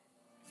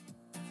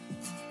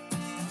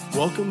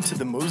Welcome to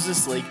the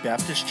Moses Lake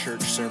Baptist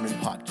Church Sermon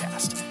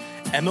Podcast.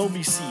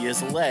 MLBC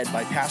is led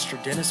by Pastor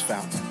Dennis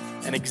Fountain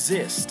and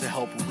exists to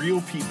help real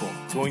people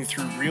going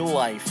through real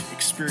life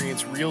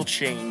experience real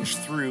change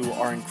through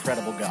our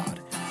incredible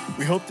God.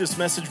 We hope this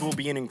message will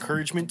be an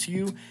encouragement to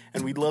you,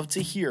 and we'd love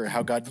to hear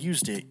how God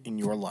used it in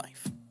your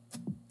life.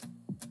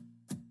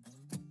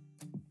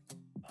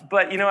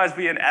 But, as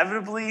we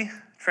inevitably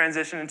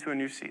transition into a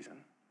new season,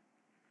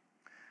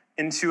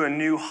 into a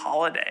new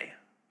holiday,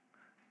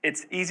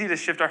 it's easy to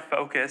shift our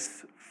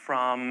focus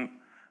from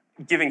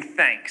giving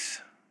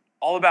thanks,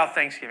 all about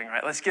Thanksgiving,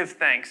 right? Let's give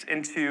thanks,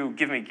 into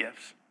give me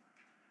gifts,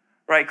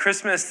 right?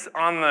 Christmas,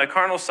 on the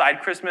carnal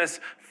side, Christmas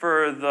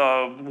for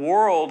the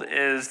world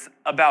is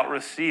about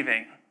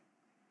receiving.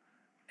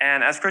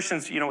 And as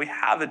Christians, we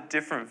have a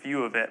different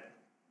view of it.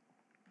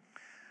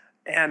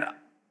 And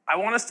I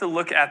want us to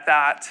look at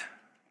that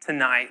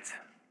tonight,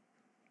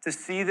 to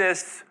see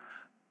this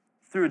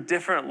through a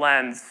different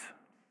lens,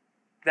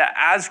 that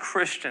as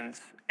Christians,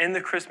 in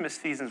the Christmas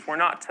seasons, we're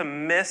not to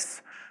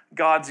miss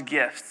God's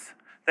gifts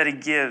that he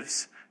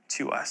gives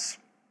to us.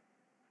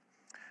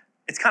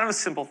 It's kind of a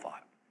simple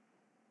thought.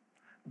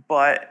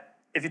 But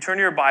if you turn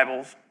to your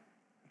Bibles,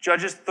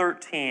 Judges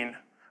 13,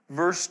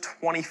 verse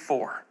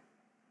 24,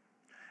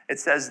 it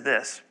says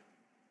this: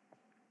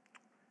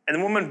 "And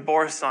the woman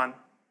bore a son,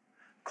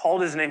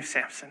 called his name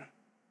Samson.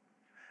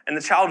 And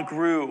the child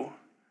grew,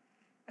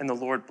 and the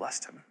Lord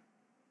blessed him."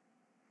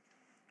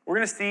 We're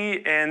going to see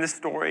in this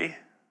story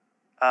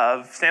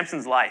of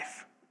Samson's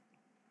life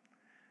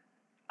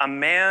a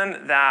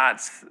man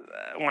that,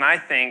 when I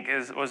think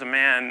was a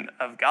man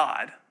of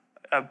God,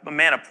 a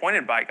man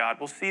appointed by God.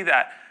 We'll see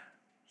that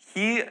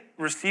he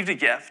received a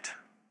gift,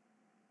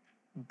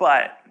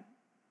 but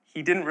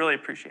he didn't really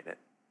appreciate it.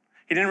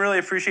 He didn't really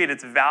appreciate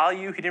its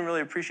value. He didn't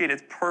really appreciate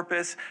its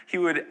purpose. He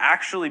would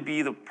actually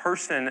be the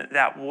person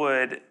that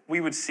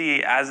we would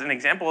see as an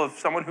example of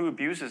someone who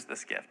abuses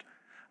this gift,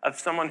 of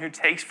someone who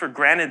takes for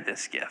granted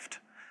this gift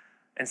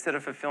instead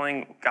of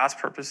fulfilling God's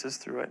purposes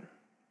through it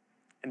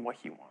and what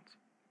he wants.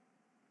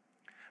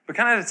 But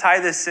kind of to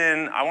tie this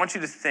in, I want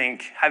you to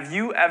think, have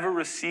you ever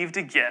received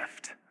a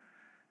gift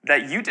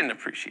that you didn't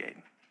appreciate?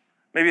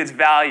 Maybe its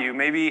value,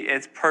 maybe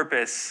its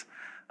purpose.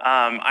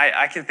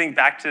 I can think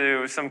back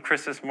to some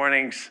Christmas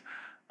mornings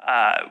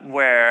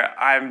where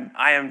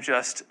I am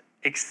just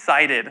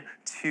excited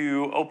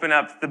to open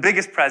up the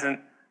biggest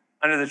present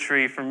under the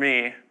tree for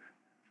me.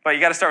 But you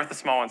got to start with the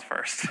small ones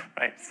first,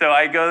 right? So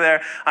I go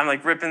there, I'm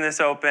like ripping this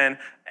open,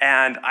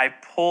 and I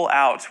pull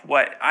out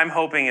what I'm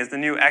hoping is the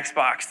new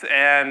Xbox,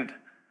 and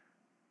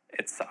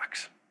it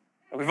sucks.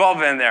 We've all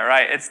been there,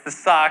 right? It's the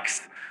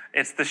socks,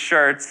 it's the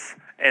shirts,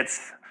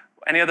 it's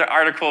any other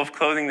article of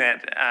clothing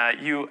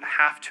that you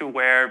have to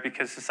wear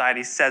because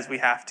society says we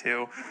have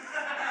to.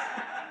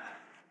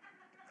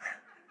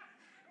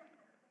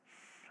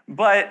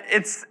 But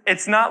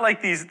it's not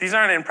like these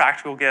aren't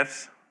impractical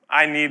gifts.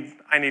 I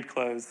need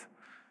clothes.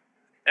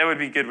 I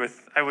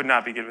would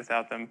not be good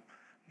without them.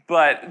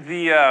 But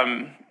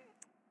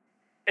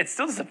it's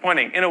still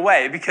disappointing in a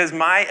way because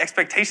my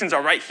expectations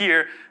are right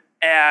here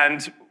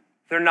and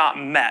they're not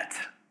met.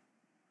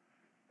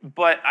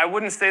 But I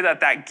wouldn't say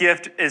that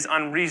gift is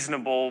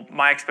unreasonable.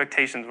 My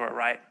expectations were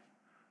right.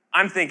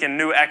 I'm thinking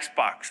new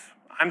Xbox.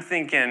 I'm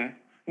thinking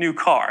new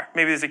car.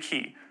 Maybe there's a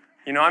key.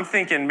 I'm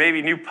thinking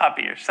maybe new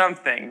puppy or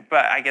something,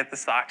 but I get the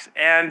socks.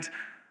 And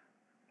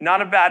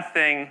not a bad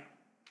thing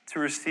to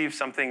receive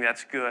something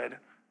that's good.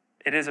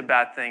 It is a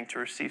bad thing to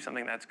receive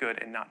something that's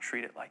good and not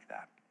treat it like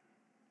that.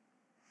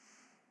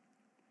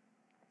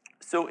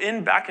 So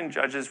back in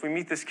Judges, we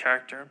meet this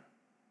character.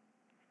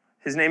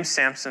 His name's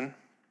Samson.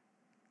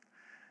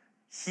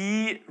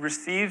 He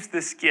receives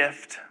this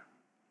gift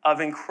of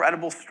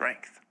incredible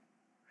strength.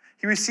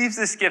 He receives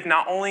this gift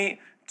not only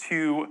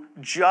to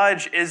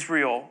judge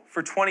Israel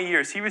for 20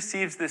 years, he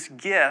receives this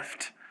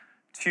gift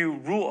to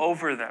rule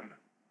over them,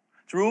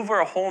 to rule over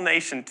a whole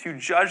nation, to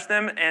judge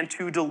them and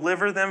to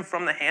deliver them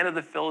from the hand of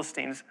the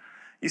Philistines.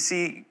 You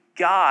see,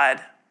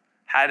 God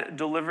had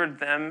delivered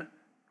them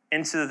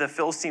into the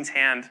Philistines'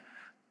 hand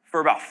for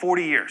about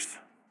 40 years.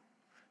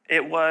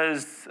 It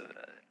was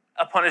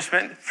a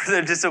punishment for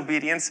their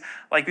disobedience.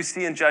 Like we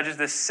see in Judges,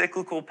 this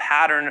cyclical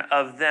pattern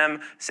of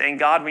them saying,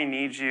 God, we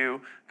need you.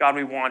 God,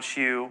 we want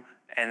you.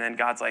 And then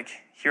God's like,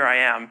 here I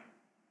am.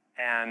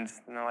 And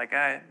they're like,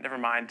 never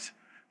mind.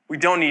 We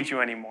don't need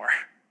you anymore.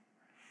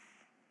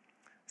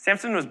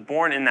 Samson was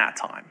born in that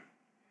time.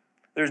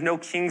 There's no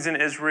kings in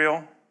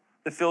Israel.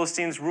 The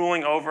Philistines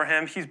ruling over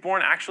him. He's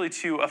born actually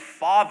to a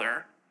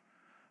father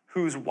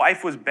whose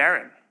wife was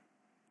barren.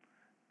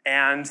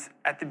 And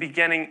at the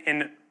beginning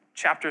in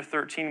chapter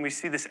 13, we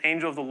see this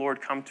angel of the Lord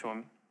come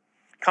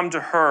to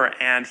her,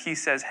 and he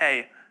says,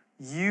 hey,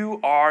 you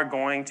are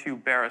going to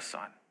bear a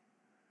son.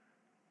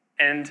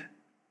 And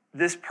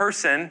this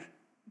person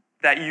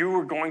that you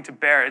were going to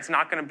bear, it's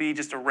not going to be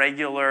just a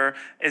regular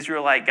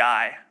Israelite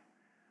guy.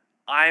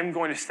 I'm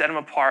going to set him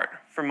apart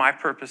for my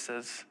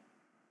purposes.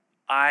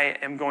 I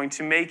am going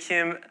to make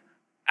him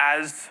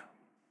as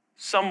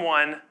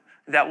someone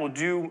that will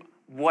do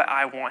what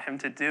I want him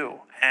to do.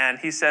 And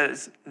he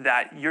says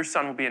that your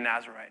son will be a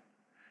Nazirite.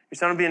 Your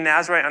son will be a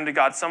Nazirite unto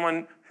God,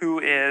 someone who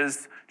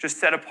is just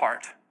set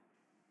apart.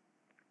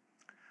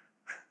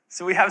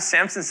 So we have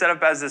Samson set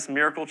up as this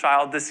miracle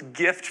child, this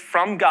gift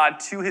from God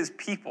to his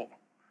people.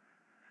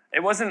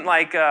 It wasn't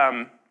like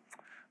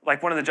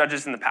one of the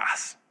judges in the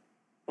past.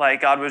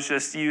 Like God was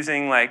just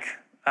using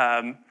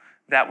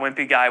that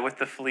wimpy guy with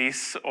the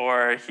fleece,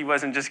 or he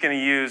wasn't just going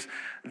to use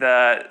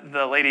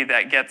the lady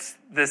that gets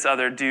this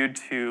other dude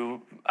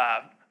to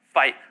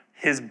fight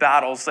his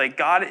battles. Like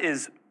God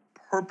is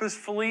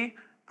purposefully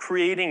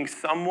creating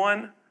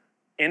someone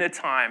in a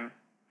time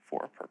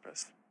for a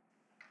purpose.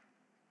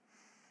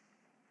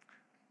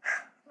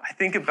 I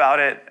think about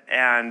it,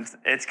 and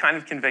it's kind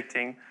of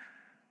convicting.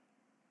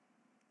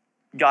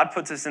 God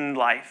puts us in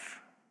life.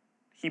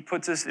 He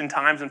puts us in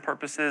times and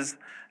purposes,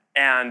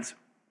 and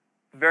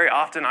very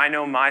often I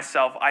know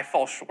myself, I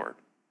fall short.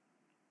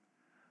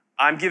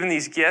 I'm given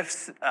these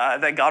gifts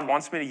that God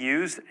wants me to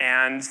use,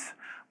 and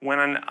when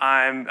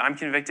I'm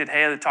convicted,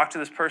 hey, talk to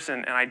this person,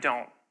 and I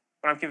don't.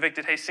 When I'm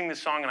convicted, hey, sing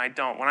this song, and I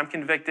don't. When I'm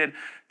convicted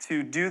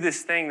to do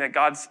this thing that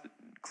God's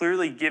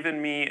clearly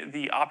given me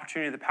the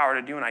opportunity, the power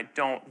to do, and I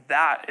don't,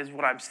 that is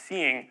what I'm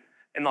seeing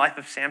in the life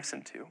of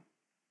Samson too.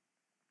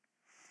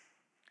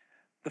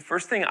 The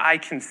first thing I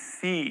can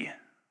see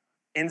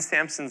in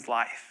Samson's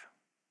life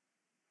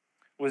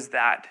was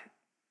that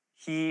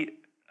he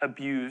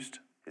abused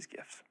his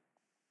gifts.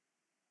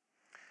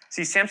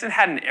 See, Samson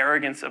had an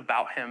arrogance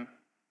about him,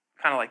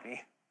 kind of like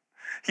me.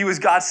 He was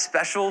God's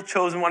special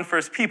chosen one for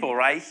his people,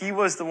 right? He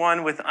was the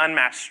one with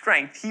unmatched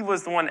strength. He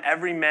was the one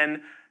every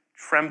man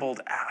trembled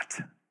at.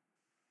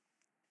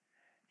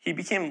 He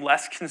became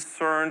less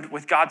concerned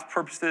with God's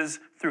purposes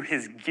through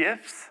his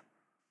gifts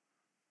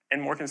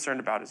and more concerned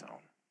about his own.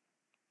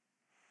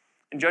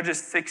 In Judges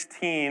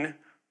 16,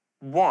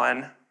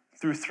 1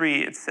 through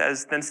 3, it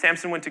says, Then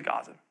Samson went to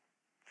Gaza.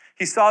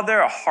 He saw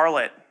there a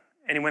harlot,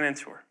 and he went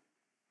into her.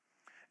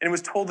 And it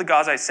was told the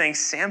Gazites, saying,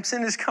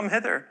 Samson is come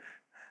hither.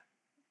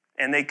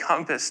 And they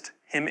compassed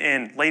him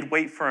in, laid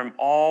wait for him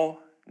all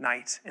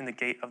night in the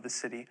gate of the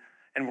city,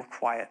 and were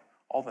quiet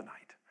all the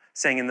night,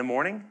 saying, In the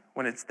morning,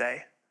 when it's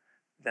day,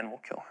 then we'll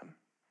kill him.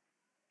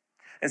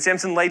 And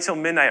Samson lay till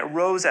midnight,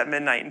 arose at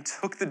midnight, and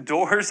took the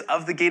doors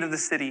of the gate of the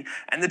city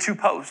and the 2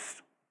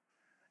 posts.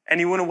 And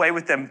he went away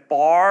with them,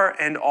 bar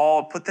and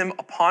all, put them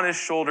upon his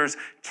shoulders,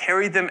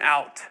 carried them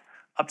out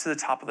up to the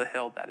top of the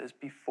hill that is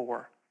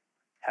before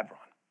Hebron.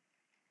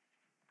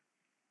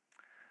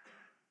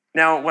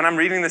 Now, when I'm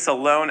reading this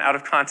alone, out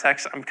of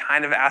context, I'm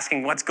kind of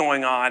asking what's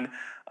going on.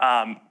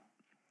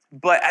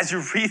 But as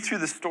you read through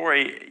the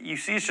story, you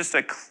see it's just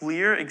a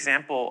clear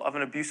example of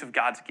an abuse of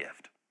God's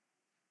gift.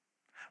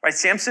 Right?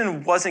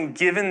 Samson wasn't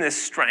given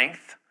this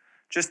strength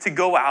just to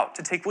go out,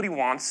 to take what he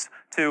wants,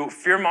 to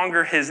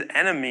fearmonger his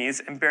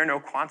enemies and bear no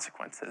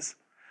consequences.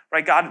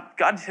 Right? God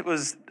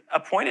was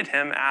appointed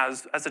him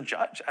as a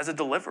judge, as a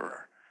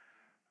deliverer.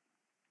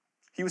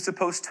 He was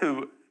supposed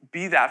to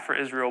be that for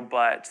Israel,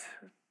 but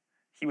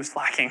he was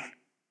slacking.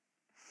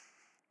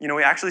 You know,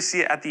 we actually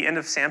see it at the end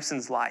of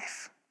Samson's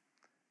life.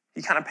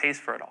 He kind of pays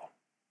for it all.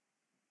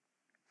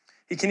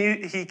 He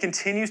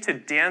continues to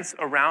dance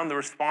around the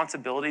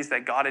responsibilities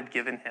that God had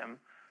given him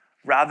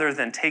rather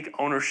than take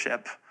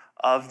ownership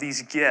of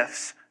these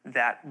gifts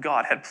that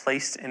God had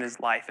placed in his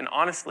life. And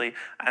honestly,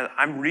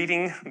 I'm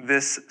reading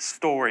this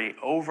story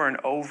over and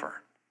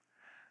over,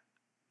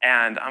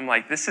 and I'm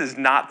like, this is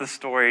not the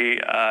story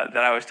that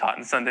I was taught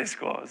in Sunday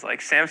school. It was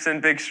like,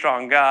 Samson, big,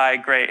 strong guy,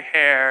 great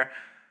hair,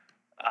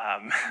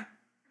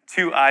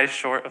 2 eyes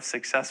short of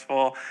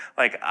successful.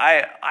 Like,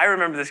 I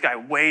remember this guy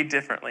way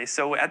differently.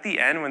 So at the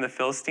end, when the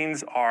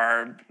Philistines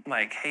are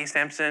like, hey,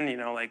 Samson, you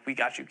know, like, we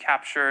got you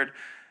captured.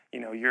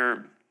 You know,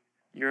 you're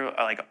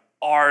like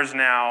ours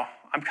now.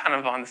 I'm kind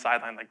of on the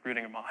sideline, like,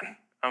 rooting him on.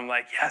 I'm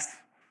like, yes,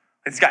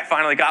 this guy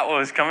finally got what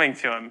was coming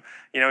to him.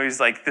 You know,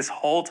 he's like, this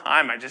whole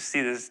time, I just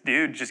see this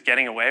dude just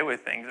getting away with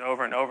things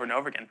over and over and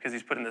over again because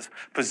he's put in this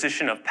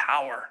position of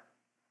power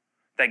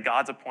that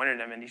God's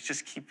appointed him, and he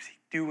just keeps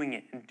doing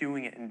it and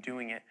doing it and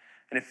doing it,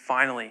 and it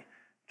finally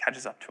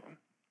catches up to him.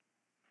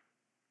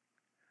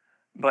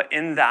 But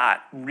in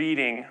that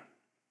reading,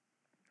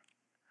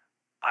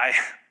 I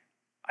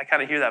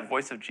kind of hear that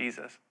voice of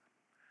Jesus.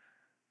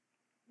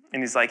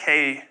 And he's like,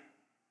 hey,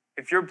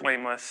 if you're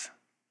blameless,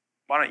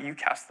 why don't you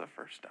cast the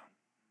first stone?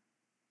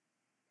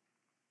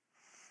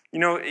 You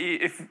know,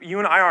 if you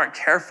and I aren't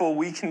careful,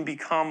 we can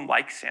become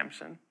like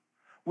Samson.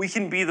 We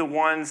can be the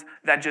ones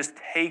that just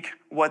take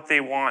what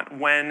they want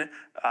when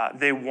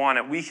they want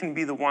it. We can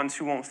be the ones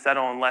who won't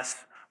settle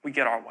unless we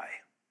get our way.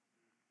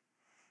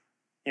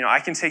 You know,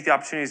 I can take the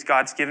opportunities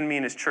God's given me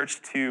in his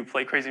church to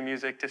play crazy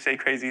music, to say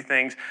crazy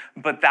things,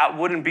 but that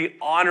wouldn't be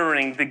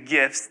honoring the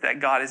gifts that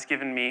God has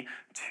given me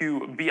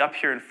to be up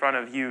here in front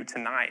of you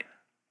tonight,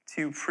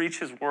 to preach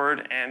his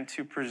word and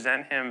to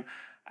present him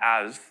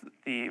as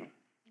the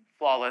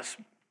flawless,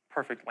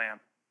 perfect lamb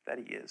that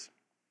he is.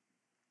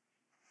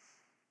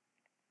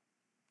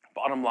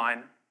 Bottom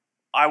line,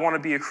 I want to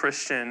be a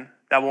Christian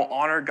that will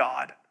honor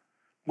God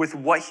with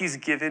what he's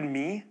given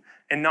me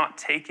and not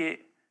take it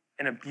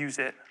and abuse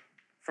it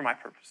for my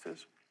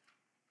purposes.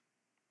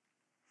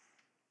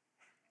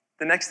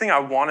 The next thing I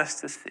want us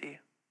to see,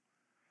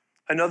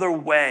 another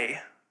way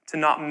to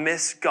not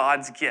miss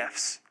God's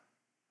gifts,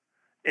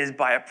 is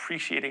by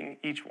appreciating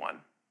each one.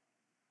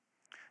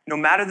 No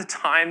matter the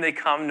time they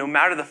come, no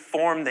matter the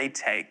form they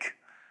take,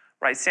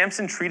 right?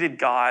 Samson treated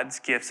God's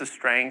gifts of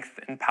strength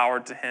and power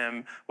to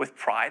him with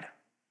pride.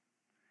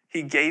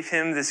 He gave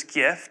him this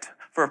gift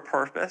for a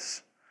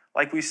purpose,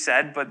 like we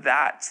said, but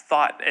that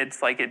thought,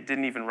 it's like it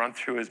didn't even run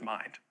through his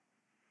mind.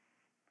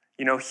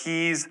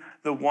 He's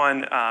the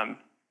one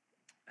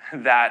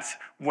that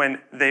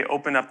when they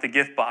open up the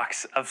gift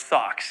box of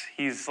socks,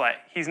 he's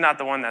not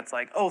the one that's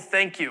like, oh,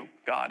 thank you,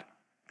 God.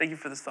 Thank you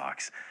for the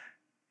socks.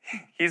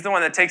 He's the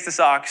one that takes the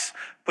socks,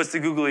 puts the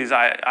googly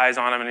eyes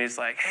on him, and he's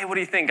like, hey, what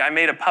do you think? I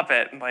made a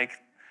puppet.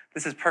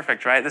 This is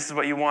perfect, right? This is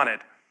what you wanted.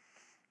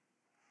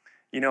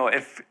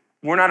 If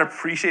we're not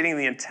appreciating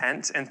the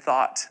intent and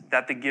thought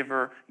that the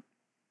giver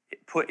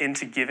put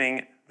into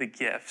giving the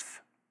gifts,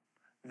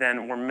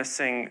 then we're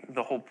missing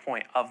the whole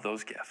point of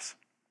those gifts.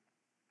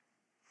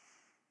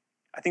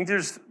 I think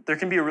there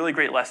can be a really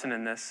great lesson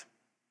in this.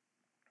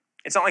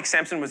 It's not like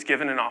Samson was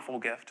given an awful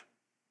gift,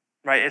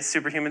 right? It's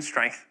superhuman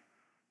strength.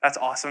 That's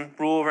awesome.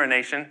 Rule over a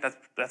nation.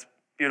 That's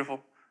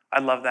beautiful. I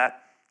love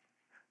that.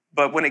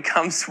 But when it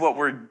comes to what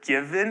we're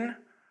given,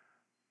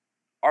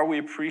 are we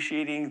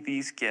appreciating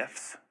these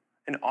gifts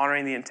and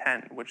honoring the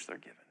intent in which they're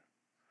given?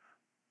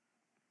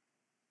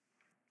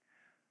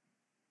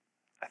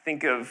 I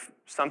think of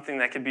something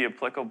that could be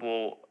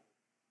applicable.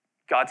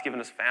 God's given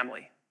us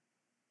family.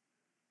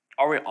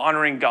 Are we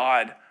honoring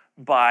God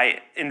by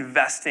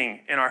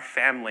investing in our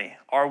family?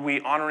 Are we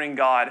honoring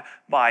God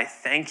by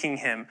thanking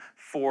him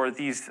for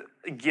these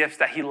gifts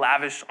that he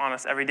lavished on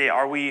us every day?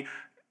 Are we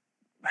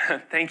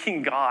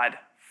thanking God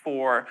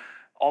for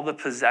all the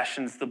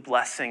possessions, the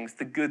blessings,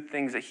 the good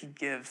things that he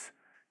gives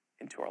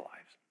into our lives?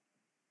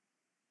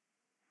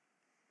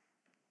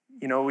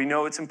 We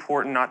know it's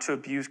important not to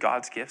abuse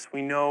God's gifts.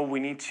 We know we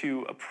need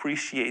to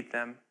appreciate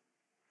them.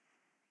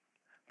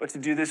 But to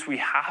do this, we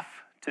have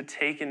to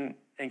take and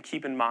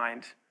keep in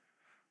mind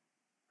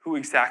who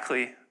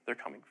exactly they're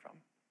coming from.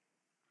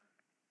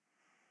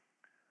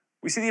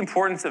 We see the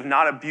importance of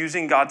not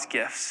abusing God's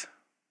gifts,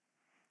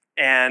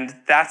 and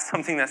that's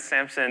something that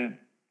Samson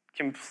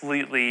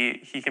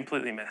completely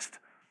missed.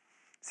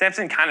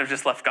 Samson kind of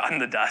just left God in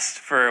the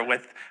dust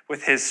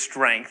with his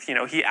strength.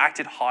 He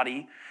acted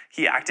haughty,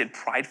 he acted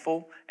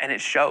prideful, and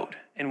it showed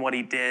in what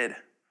he did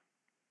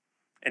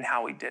and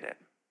how he did it.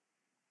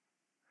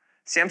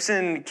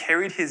 Samson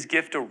carried his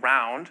gift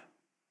around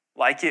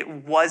like it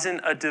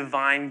wasn't a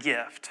divine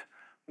gift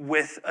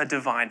with a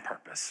divine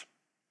purpose.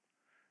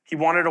 He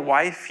wanted a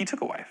wife, he took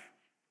a wife.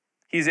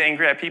 He's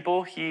angry at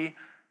people, he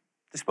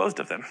disposed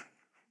of them.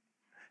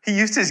 He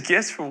used his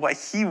gifts for what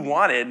he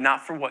wanted,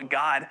 not for what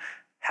God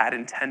had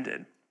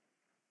intended.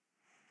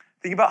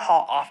 Think about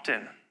how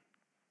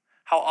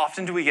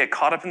often do we get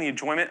caught up in the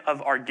enjoyment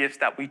of our gifts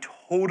that we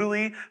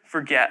totally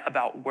forget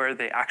about where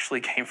they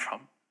actually came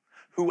from,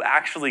 who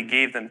actually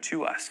gave them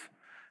to us.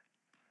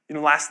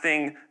 Last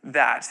thing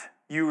that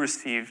you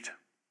received,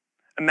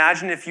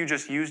 imagine if you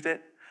just used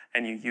it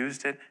and you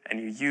used it and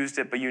you used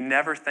it, but you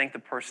never thanked the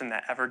person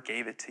that ever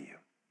gave it to you.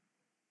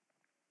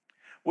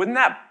 Wouldn't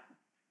that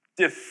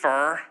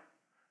defer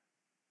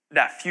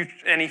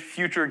any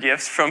future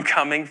gifts from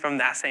coming from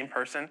that same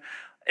person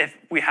if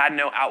we had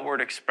no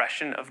outward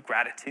expression of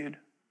gratitude?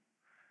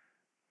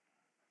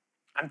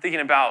 I'm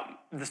thinking about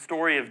the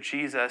story of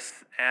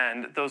Jesus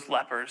and those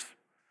lepers.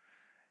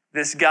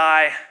 This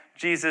guy,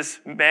 Jesus,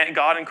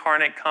 God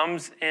incarnate,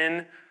 comes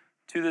in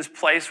to this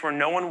place where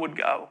no one would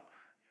go.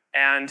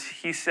 And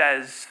he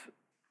says,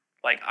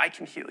 I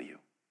can heal you.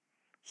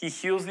 He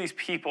heals these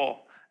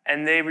people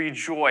and they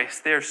rejoice.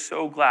 They're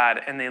so glad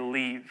and they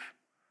leave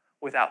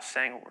without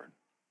saying a word.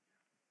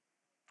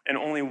 And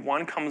only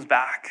one comes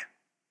back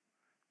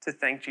to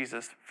thank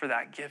Jesus for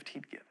that gift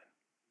he'd given.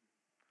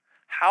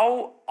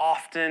 How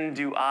often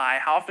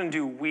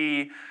do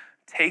we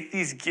take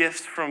these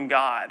gifts from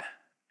God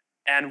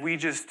and we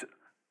just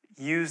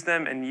use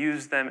them and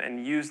use them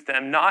and use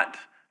them, not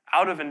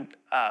out of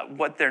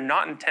what they're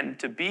not intended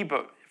to be,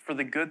 but for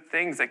the good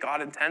things that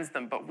God intends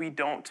them, but we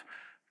don't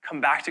come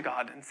back to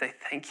God and say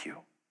thank you?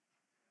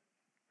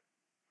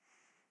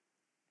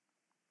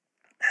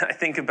 I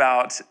think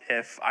about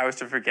if I was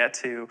to forget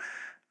to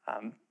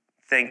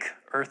thank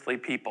earthly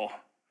people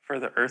for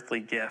the earthly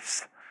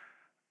gifts,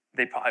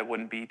 they probably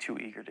wouldn't be too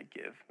eager to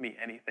give me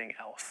anything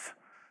else.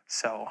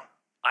 So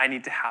I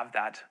need to have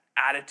that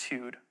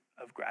attitude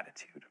of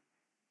gratitude,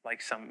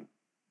 like some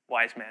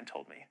wise man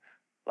told me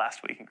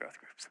last week in growth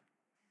groups.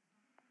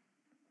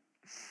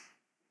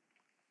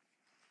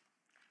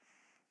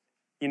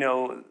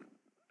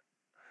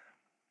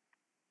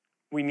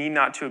 We need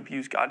not to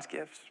abuse God's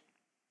gifts.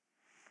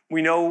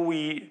 We know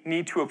we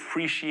need to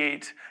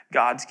appreciate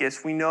God's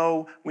gifts. We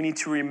know we need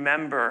to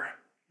remember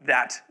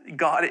that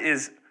God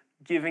is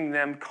giving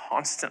them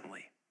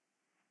constantly.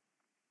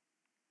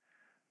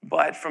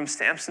 But from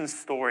Samson's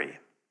story,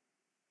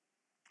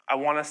 I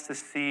want us to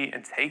see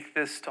and take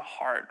this to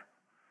heart.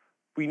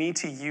 We need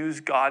to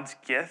use God's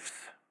gifts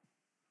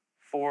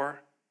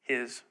for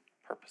his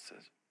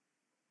purposes.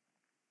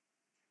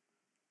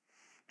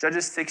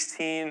 Judges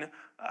 16,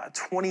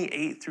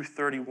 28 through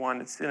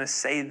 31, it's going to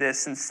say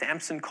this, and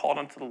Samson called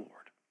unto the Lord.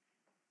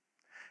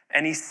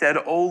 And he said,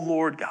 O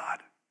Lord God,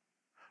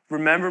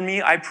 remember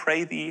me, I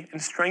pray thee,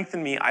 and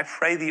strengthen me, I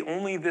pray thee,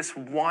 only this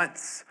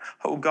once,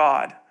 O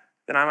God,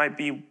 that I might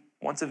be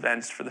once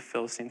avenged for the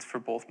Philistines for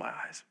both my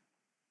eyes.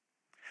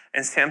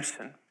 And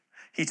Samson,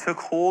 he took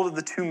hold of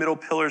the two middle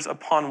pillars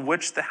upon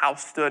which the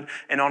house stood,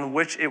 and on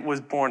which it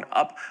was borne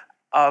up,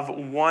 of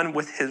one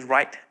with his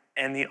right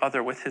and the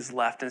other with his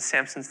left. And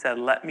Samson said,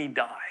 let me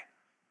die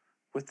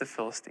with the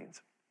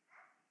Philistines.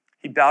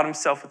 He bowed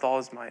himself with all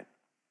his might,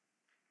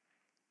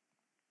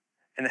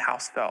 and the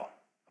house fell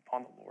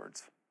upon the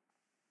lords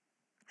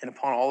and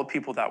upon all the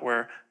people that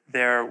were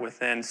there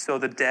within. So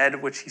the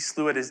dead which he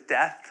slew at his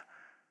death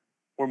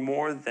were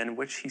more than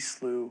which he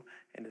slew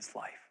in his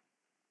life.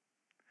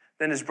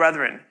 Then his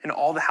brethren and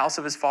all the house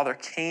of his father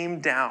came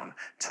down,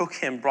 took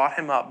him, brought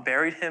him up,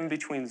 buried him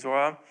between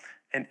Zorah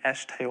and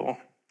Eshtaol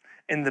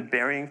in the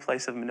burying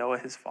place of Manoah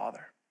his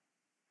father.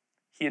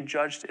 He had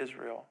judged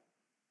Israel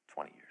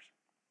 20 years.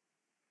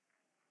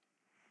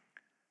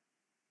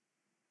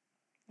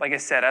 Like I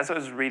said, as I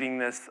was reading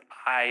this,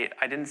 I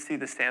didn't see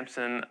the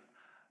Samson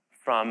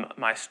from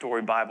my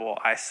story Bible.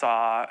 I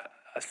saw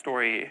a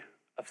story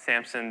of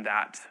Samson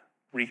that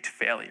wreaked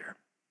failure.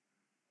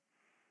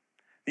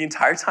 The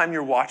entire time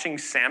you're watching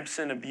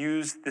Samson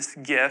abuse this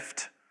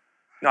gift,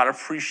 not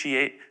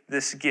appreciate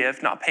this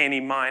gift, not pay any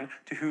mind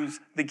to whose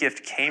the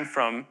gift came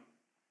from,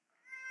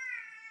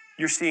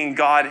 you're seeing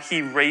God,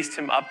 he raised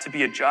him up to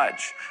be a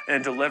judge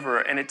and a deliverer,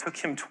 and it took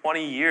him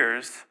 20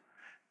 years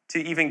to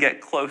even get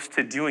close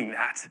to doing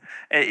that.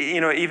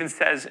 It even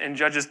says in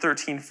Judges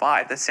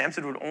 13:5 that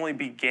Samson would only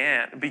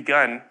begin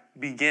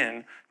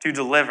to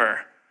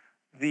deliver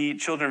the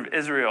children of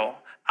Israel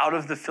out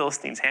of the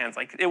Philistines' hands.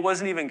 Like, it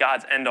wasn't even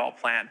God's end-all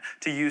plan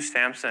to use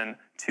Samson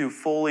to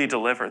fully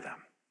deliver them.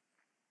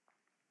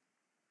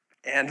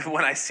 And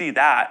when I see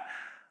that,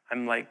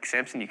 I'm like,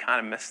 Samson, you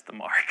kind of missed the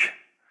mark.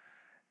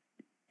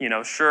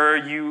 Sure,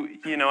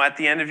 at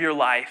the end of your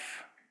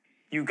life,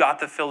 you got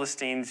the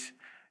Philistines.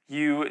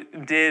 You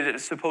did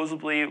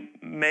supposedly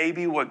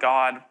maybe what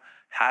God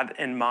had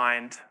in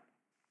mind.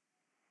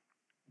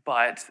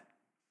 But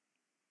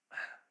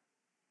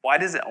why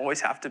does it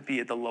always have to be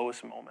at the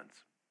lowest moments?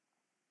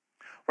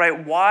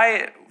 Right?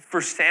 Why,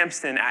 for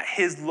Samson, at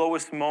his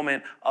lowest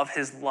moment of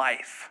his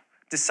life,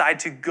 decide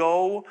to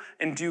go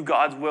and do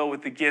God's will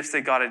with the gifts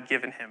that God had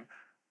given him?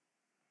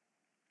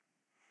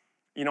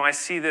 I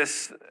see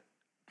this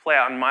play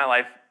out in my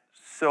life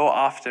so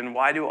often.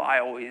 Why do I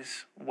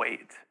always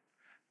wait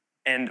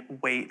and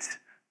wait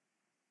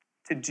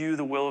to do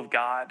the will of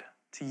God,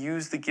 to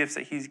use the gifts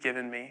that he's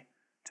given me,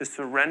 to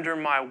surrender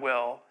my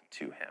will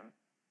to him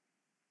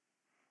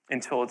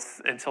until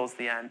it's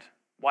the end?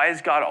 Why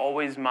is God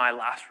always my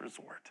last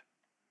resort?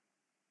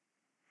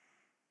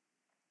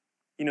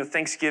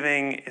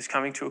 Thanksgiving is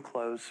coming to a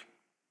close.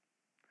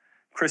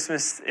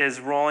 Christmas is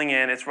rolling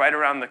in. It's right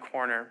around the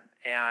corner.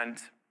 And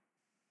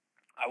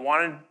I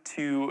wanted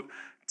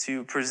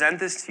to present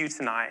this to you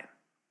tonight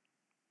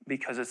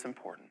because it's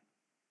important.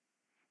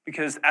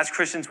 Because as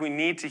Christians, we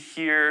need to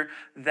hear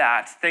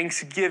that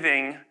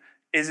Thanksgiving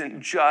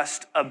isn't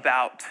just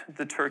about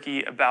the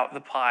turkey, about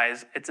the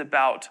pies. It's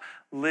about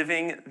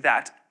living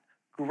that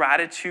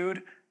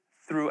gratitude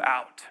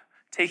throughout.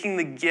 Taking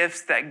the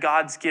gifts that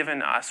God's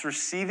given us,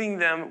 receiving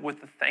them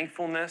with the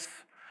thankfulness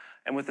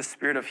and with the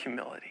spirit of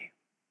humility.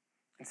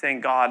 And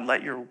saying, God,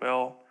 let your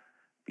will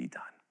be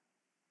done.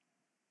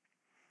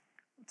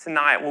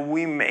 Tonight, will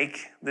we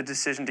make the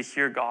decision to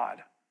hear God,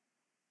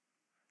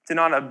 to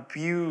not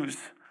abuse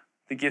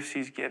the gifts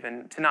he's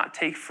given, to not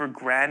take for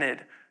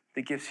granted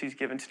the gifts he's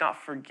given, to not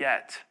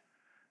forget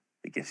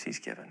the gifts he's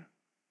given,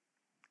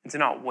 and to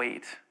not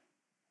wait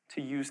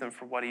to use them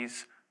for what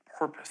he's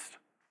purposed